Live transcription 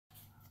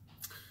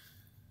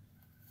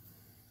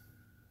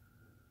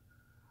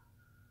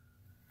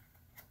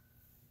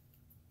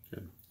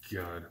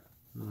God.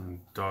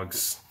 Dog's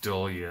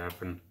still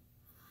yapping.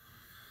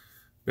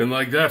 Been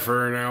like that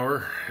for an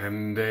hour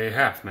and a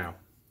half now.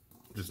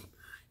 Just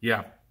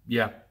yap,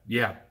 yap,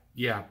 yap,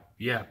 yap,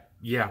 yap,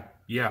 yap,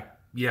 yap,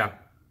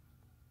 yap.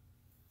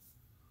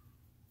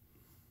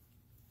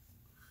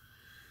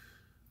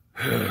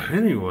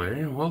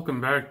 Anyway,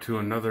 welcome back to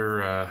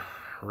another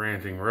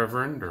Ranting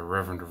Reverend, or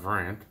Reverend of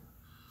Rant.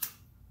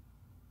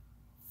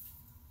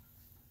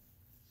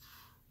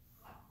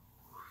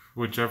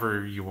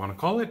 Whichever you want to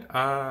call it,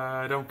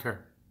 I don't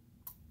care.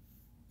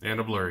 And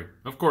I'm blurry.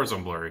 Of course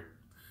I'm blurry.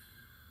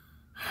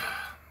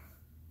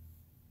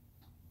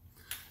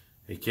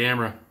 Hey,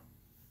 camera.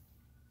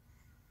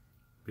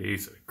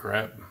 Piece of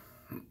crap.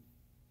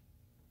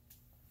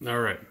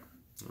 Alright.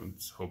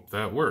 Let's hope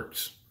that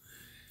works.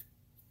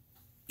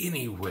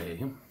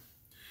 Anyway.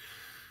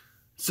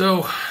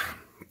 So,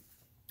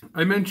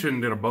 I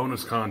mentioned in a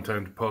bonus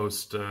content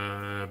post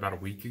about a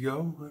week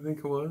ago, I think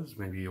it was.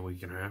 Maybe a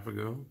week and a half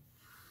ago.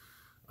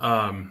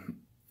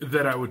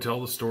 That I would tell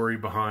the story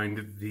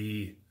behind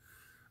the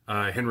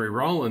Henry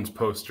Rollins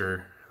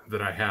poster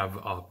that I have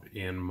up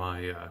in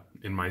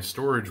my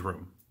storage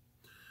room,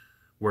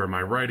 where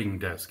my writing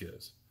desk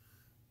is.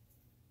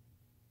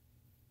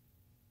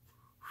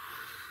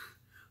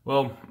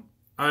 Well,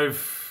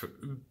 I've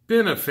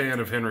been a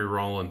fan of Henry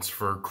Rollins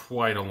for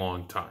quite a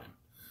long time.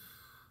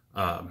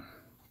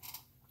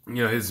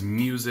 You know, his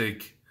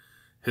music,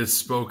 his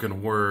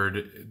spoken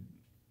word,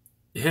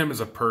 him as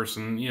a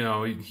person, you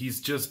know,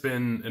 he's just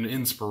been an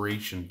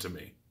inspiration to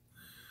me.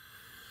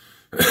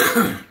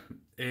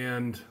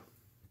 And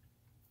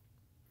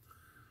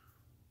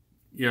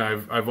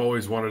yeah, I've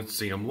always wanted to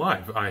see him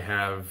live. I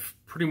have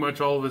pretty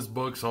much all of his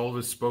books, all of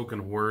his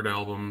spoken word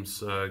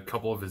albums, a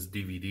couple of his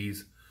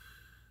DVDs.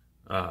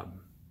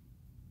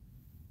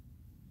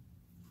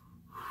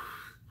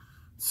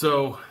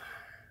 So,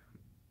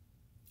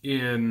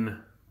 in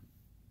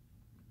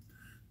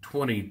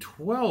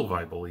 2012,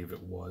 I believe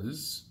it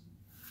was,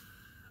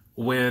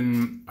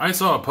 when I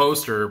saw a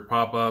poster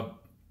pop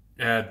up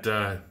at,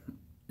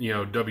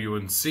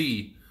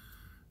 WNC,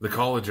 the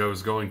college I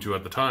was going to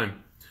at the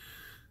time,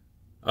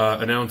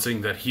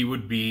 announcing that he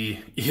would be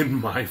in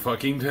my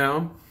fucking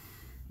town,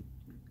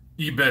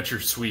 you bet your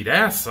sweet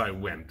ass I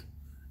went,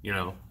 you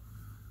know.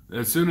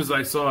 As soon as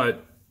I saw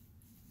it,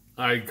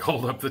 I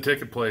called up the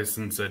ticket place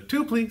and said,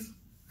 2, please.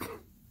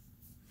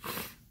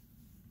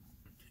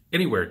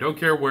 Anywhere, don't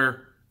care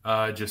where,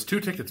 just 2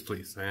 tickets,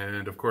 please.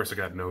 And of course I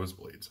got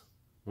nosebleeds.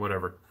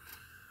 Whatever.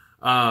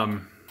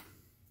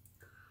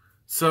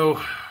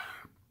 So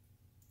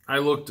I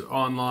looked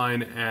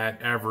online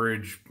at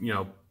average,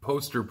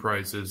 poster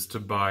prices to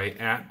buy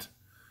at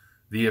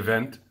the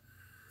event,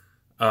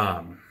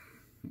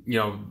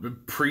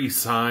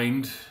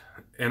 pre-signed,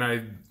 and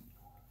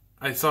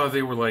I saw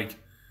they were like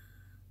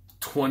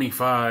 $25,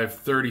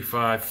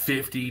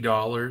 $35,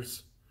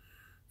 $50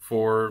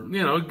 for,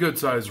 a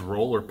good-sized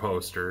roller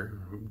poster,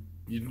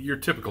 your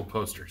typical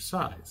poster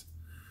size.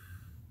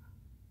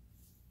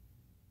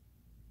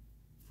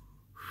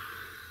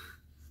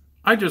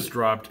 I just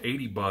dropped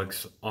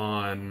 $80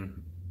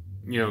 on,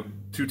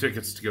 2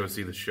 tickets to go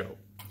see the show.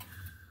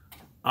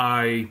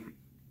 I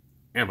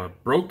am a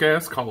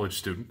broke-ass college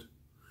student.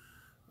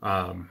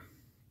 I'm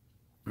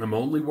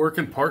only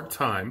working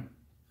part-time.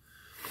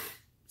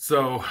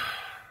 So,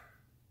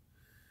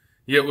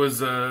 it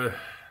was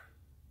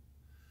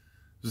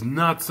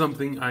not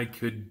something I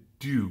could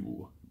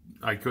do.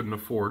 I couldn't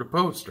afford a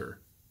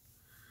poster.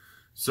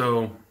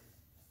 So,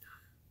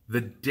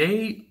 the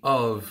day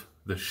of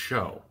the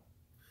show,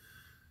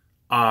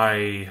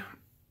 it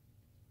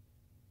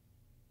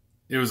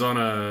was on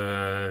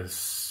a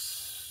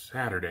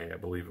Saturday, I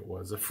believe it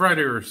was. A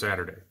Friday or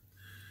Saturday.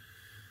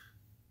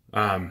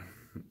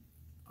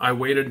 I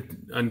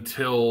waited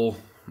until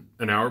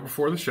an hour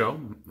before the show.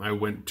 I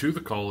went to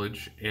the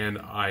college and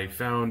I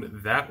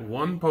found that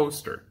one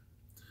poster.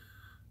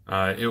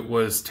 It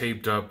was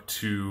taped up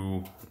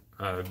to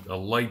a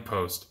light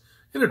post.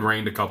 It had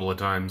rained a couple of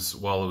times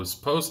while it was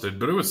posted,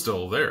 but it was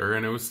still there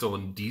and it was still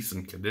in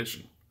decent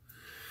condition.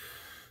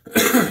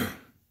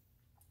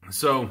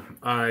 So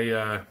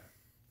I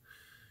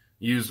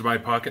used my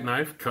pocket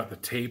knife, cut the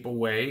tape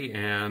away,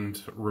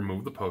 and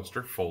removed the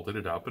poster, folded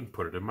it up, and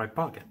put it in my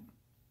pocket.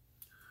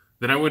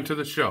 Then I went to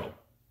the show,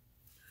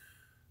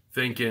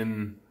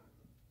 thinking,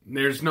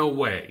 there's no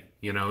way,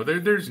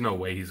 there's no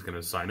way he's going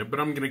to sign it, but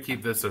I'm going to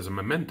keep this as a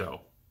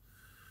memento.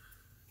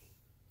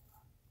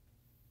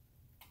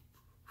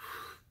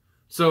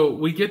 So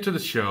we get to the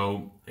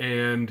show,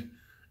 and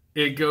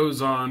it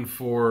goes on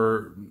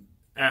for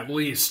at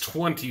least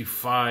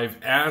 25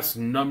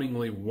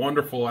 ass-numbingly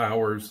wonderful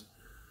hours.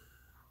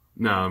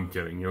 No, I'm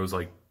kidding. It was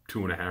like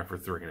 2.5 or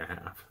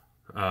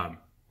 3.5.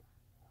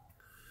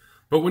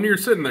 But when you're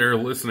sitting there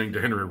listening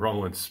to Henry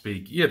Rollins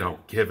speak, you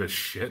don't give a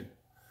shit.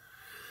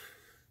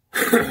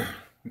 The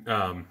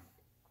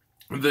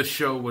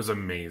show was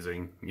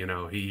amazing.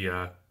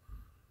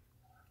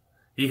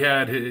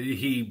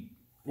 He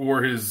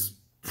wore his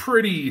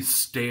pretty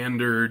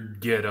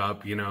standard get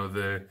up,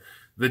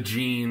 the the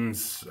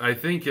jeans. I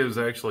think it was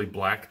actually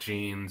black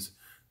jeans.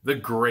 The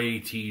gray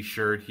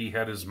t-shirt. He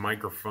had his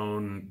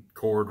microphone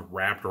cord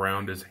wrapped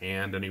around his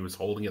hand, and he was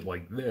holding it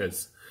like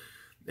this.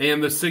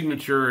 And the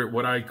signature,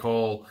 what I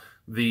call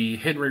the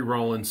Henry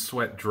Rollins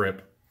sweat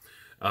drip.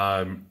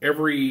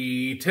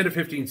 Every 10 to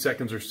 15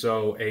 seconds or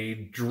so, a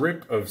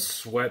drip of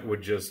sweat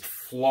would just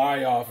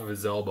fly off of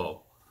his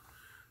elbow.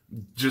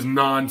 Just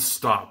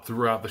non-stop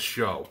throughout the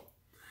show.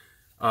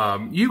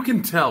 You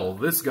can tell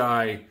this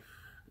guy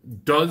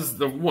does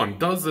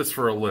this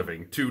for a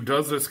living. 2,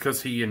 does this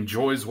because he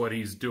enjoys what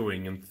he's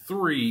doing. And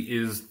 3,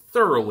 is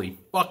thoroughly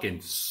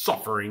fucking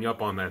suffering up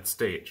on that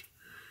stage.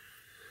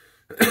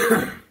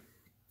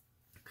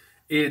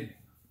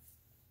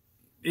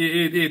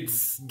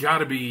 It's got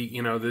to be,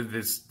 you know,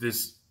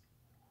 this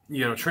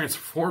you know,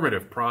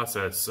 transformative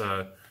process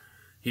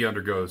he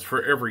undergoes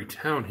for every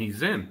town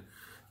he's in.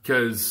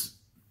 Because,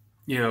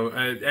 you know,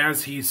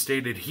 as he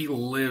stated, he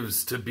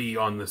lives to be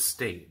on the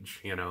stage,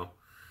 you know.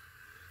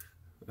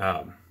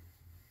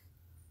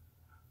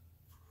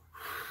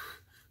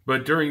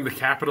 But during the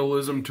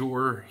Capitalism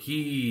tour,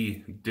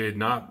 he did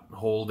not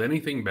hold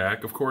anything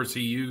back. Of course,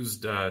 he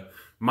used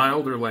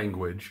milder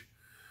language.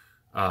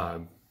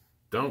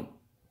 Don't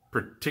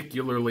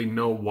particularly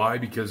know why,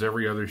 because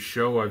every other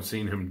show I've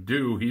seen him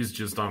do, he's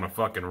just on a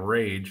fucking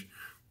rage,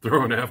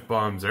 throwing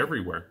F-bombs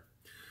everywhere.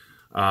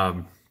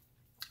 But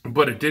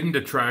it didn't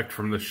detract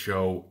from the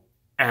show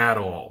at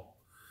all.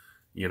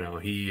 You know,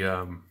 he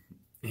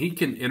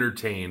can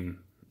entertain,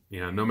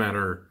 you know, no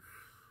matter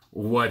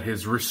what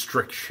his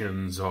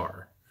restrictions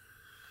are.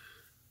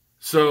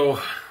 So,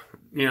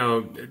 you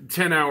know,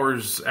 10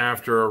 hours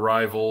after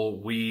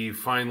arrival, we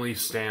finally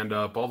stand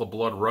up. All the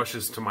blood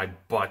rushes to my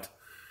butt.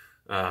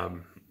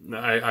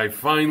 I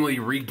finally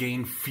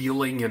regain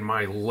feeling in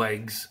my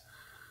legs.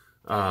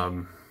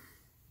 I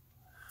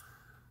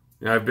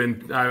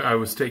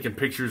was taking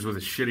pictures with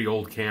a shitty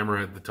old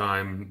camera at the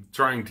time,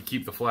 trying to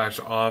keep the flash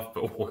off,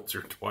 but once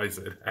or twice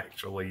it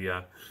actually,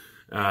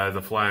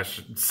 the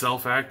flash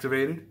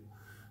self-activated.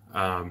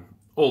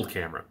 Old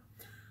camera.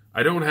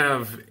 I don't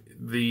have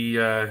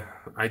the,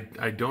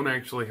 I don't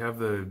actually have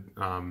the,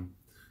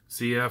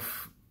 CF,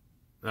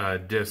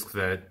 disc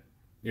that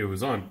it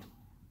was on.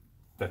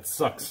 That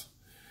sucks.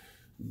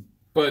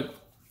 But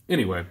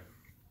anyway.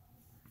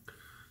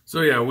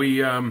 So yeah,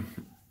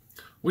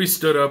 we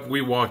stood up,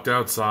 we walked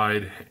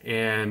outside,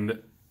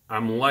 and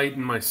I'm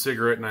lighting my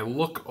cigarette, and I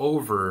look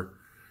over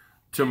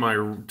to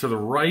the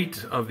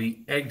right of the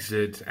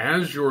exit.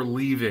 As you're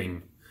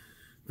leaving,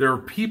 there are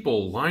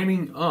people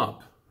lining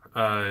up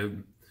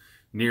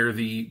near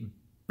the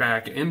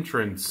back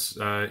entrance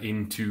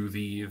into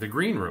the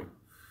green room.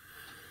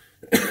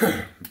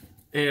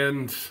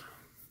 And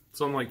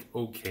so I'm like,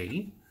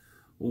 okay,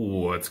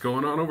 what's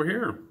going on over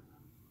here?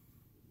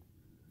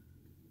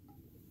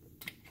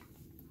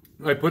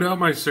 I put out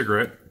my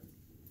cigarette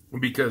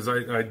because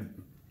I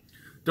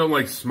don't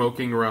like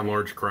smoking around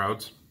large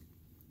crowds.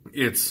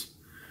 It's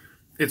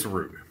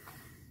rude.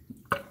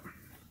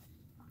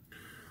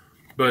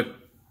 But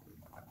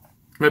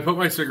I put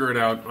my cigarette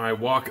out, I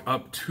walk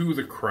up to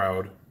the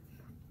crowd,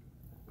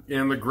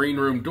 and the green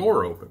room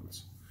door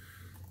opens.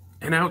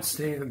 And out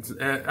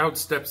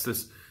steps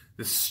this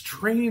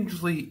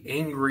strangely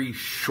angry,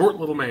 short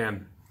little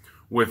man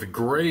with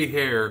gray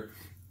hair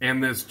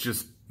and this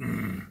just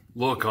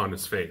look on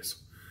his face.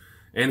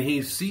 And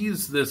he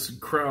sees this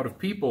crowd of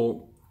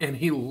people, and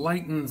he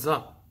lightens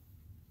up.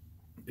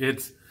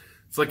 It's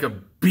like a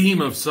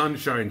beam of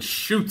sunshine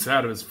shoots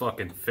out of his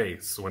fucking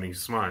face when he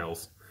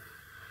smiles.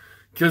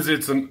 Because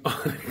it's an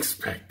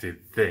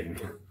unexpected thing.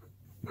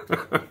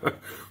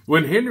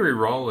 When Henry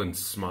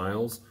Rollins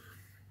smiles,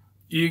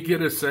 you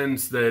get a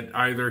sense that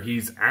either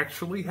he's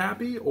actually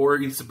happy or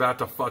he's about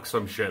to fuck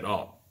some shit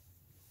up.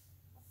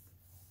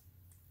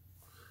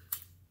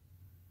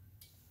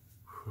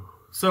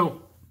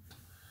 So,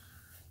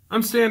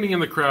 I'm standing in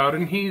the crowd,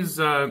 and he's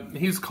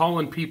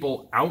calling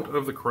people out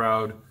of the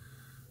crowd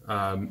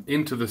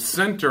into the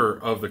center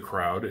of the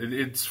crowd.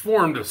 It's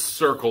formed a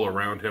circle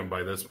around him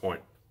by this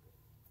point.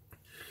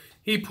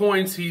 He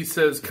points, he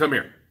says, "Come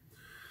here."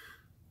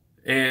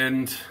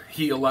 And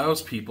he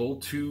allows people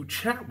to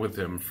chat with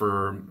him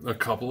for a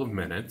couple of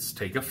minutes,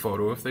 take a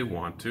photo if they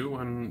want to,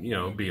 and, you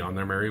know, be on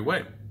their merry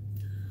way.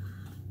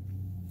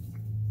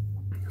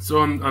 So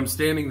I'm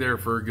standing there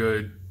for a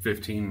good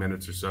 15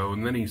 minutes or so,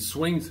 and then he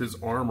swings his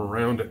arm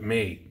around at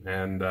me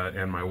and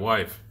my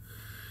wife.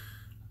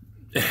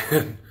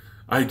 And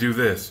I do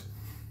this.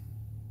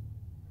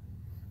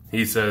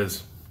 He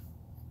says,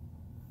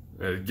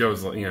 it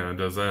goes, you know,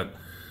 does that.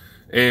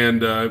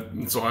 And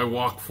so I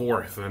walk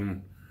forth,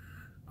 and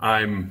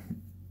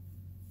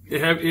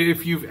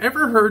if you've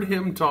ever heard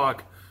him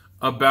talk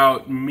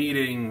about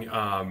meeting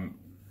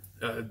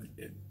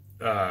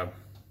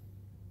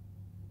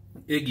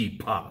Iggy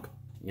Pop,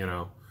 you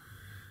know,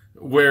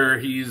 where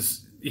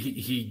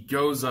he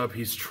goes up,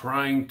 he's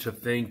trying to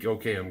think,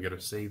 okay, I'm going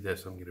to say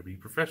this, I'm going to be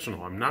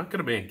professional, I'm not going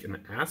to make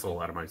an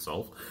asshole out of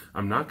myself,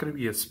 I'm not going to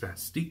be a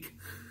spastic,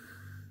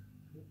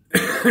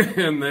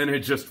 and then it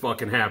just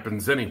fucking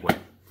happens anyway.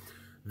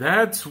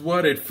 That's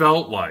what it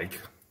felt like.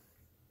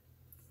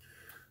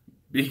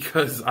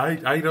 Because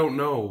I don't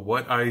know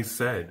what I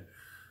said.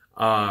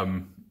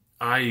 I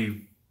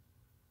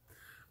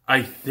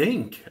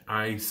think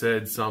I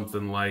said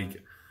something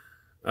like,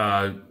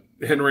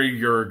 Henry,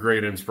 you're a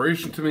great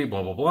inspiration to me,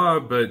 blah, blah, blah.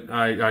 But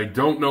I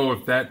don't know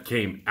if that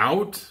came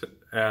out.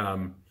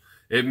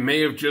 It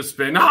may have just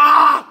been,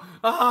 ah!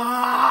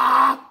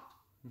 Ah!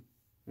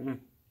 And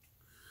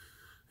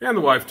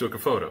the wife took a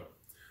photo.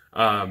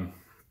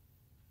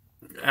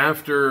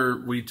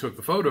 After we took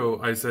the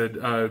photo, I said,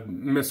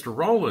 Mr.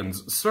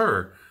 Rollins,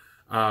 sir,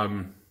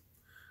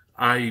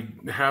 I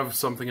have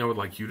something I would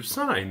like you to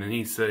sign. And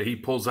he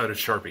pulls out a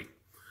Sharpie.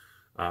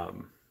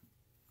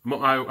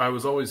 I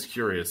was always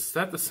curious, is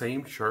that the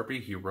same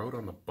Sharpie he wrote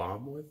on the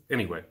bomb with?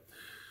 Anyway.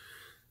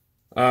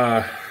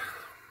 So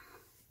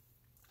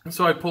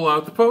I pull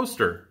out the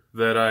poster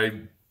that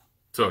I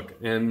took,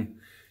 and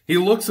he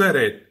looks at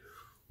it,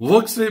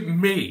 looks at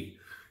me,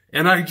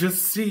 and I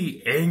just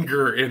see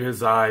anger in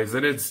his eyes,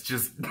 and it's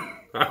just,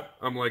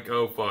 I'm like,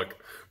 oh fuck,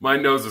 my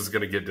nose is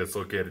going to get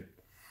dislocated.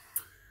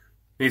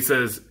 He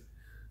says,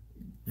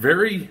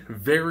 very,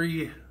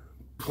 very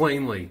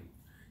plainly,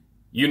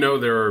 you know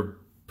there are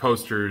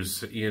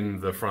posters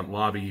in the front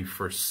lobby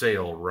for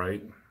sale,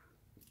 right?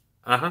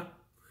 Uh-huh.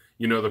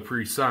 You know the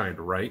pre-signed,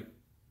 right?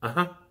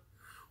 Uh-huh.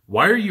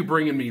 Why are you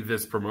bringing me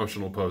this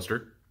promotional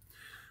poster?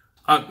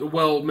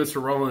 Well, Mr.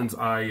 Rollins,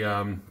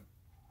 I'm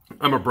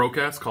a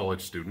broke-ass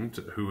college student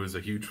who is a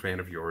huge fan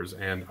of yours,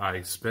 and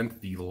I spent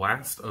the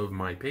last of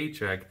my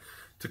paycheck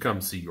to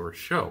come see your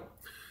show.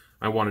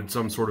 I wanted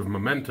some sort of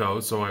memento,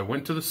 so I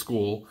went to the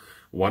school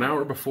 1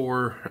 hour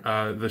before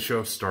the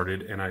show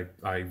started, and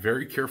I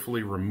very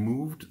carefully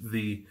removed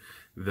the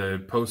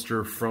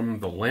poster from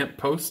the lamp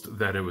post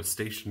that it was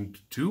stationed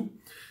to,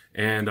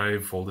 and I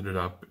folded it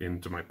up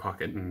into my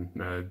pocket, and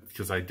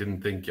because I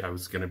didn't think I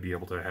was going to be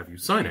able to have you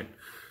sign it.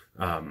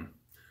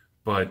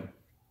 But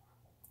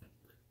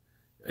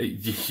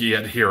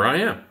yet here I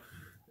am.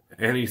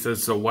 And he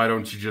says, so why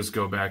don't you just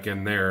go back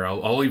in there?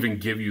 I'll even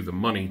give you the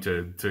money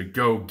to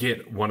go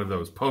get one of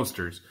those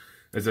posters.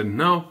 I said,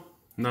 no.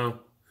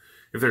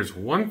 If there's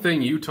one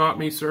thing you taught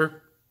me,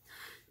 sir,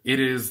 it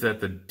is that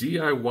the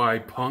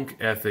DIY punk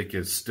ethic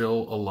is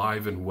still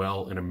alive and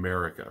well in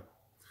America.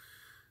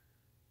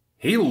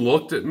 He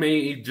looked at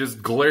me, he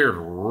just glared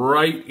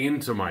right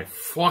into my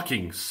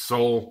fucking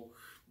soul.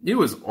 It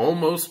was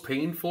almost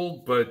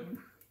painful, but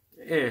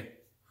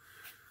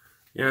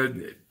Yeah,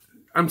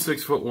 I'm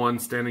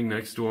 6'1", standing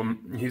next to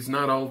him. He's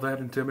not all that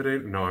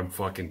intimidating. No, I'm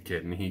fucking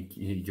kidding.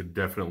 He could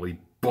definitely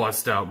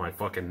bust out my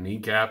fucking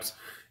kneecaps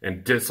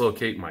and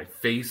dislocate my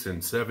face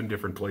in 7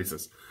 different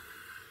places.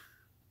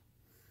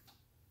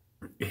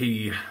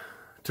 He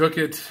took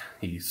it,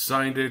 he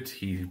signed it,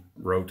 he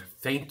wrote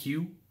thank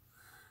you,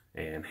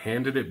 and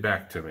handed it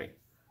back to me.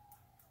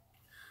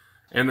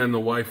 And then the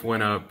wife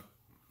went up,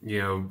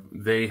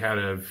 they had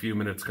a few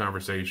minutes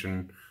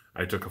conversation.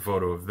 I took a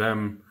photo of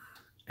them,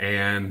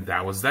 and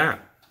that was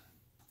that.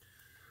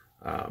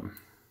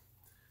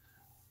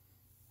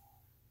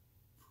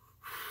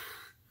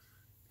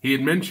 He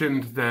had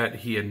mentioned that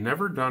he had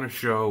never done a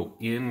show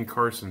in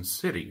Carson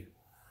City,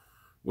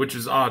 which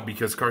is odd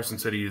because Carson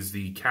City is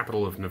the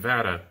capital of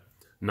Nevada,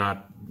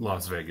 not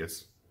Las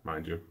Vegas,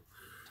 mind you.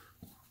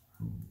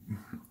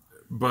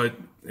 But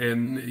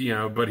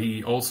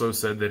he also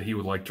said that he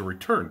would like to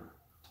return.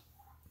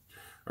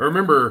 I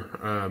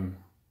remember,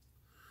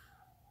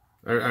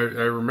 I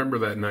remember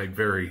that night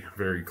very,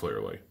 very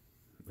clearly,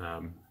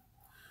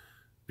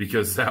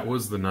 because that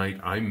was the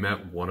night I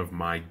met one of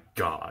my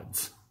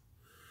gods.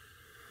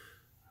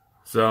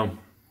 So,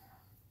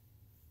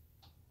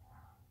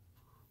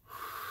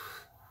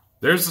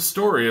 there's the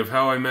story of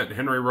how I met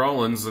Henry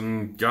Rollins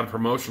and got a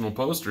promotional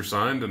poster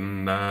signed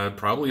and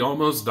probably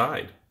almost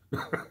died.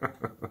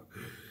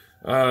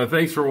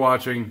 Thanks for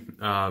watching.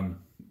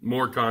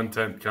 More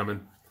content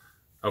coming.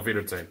 Auf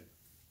Wiedersehen.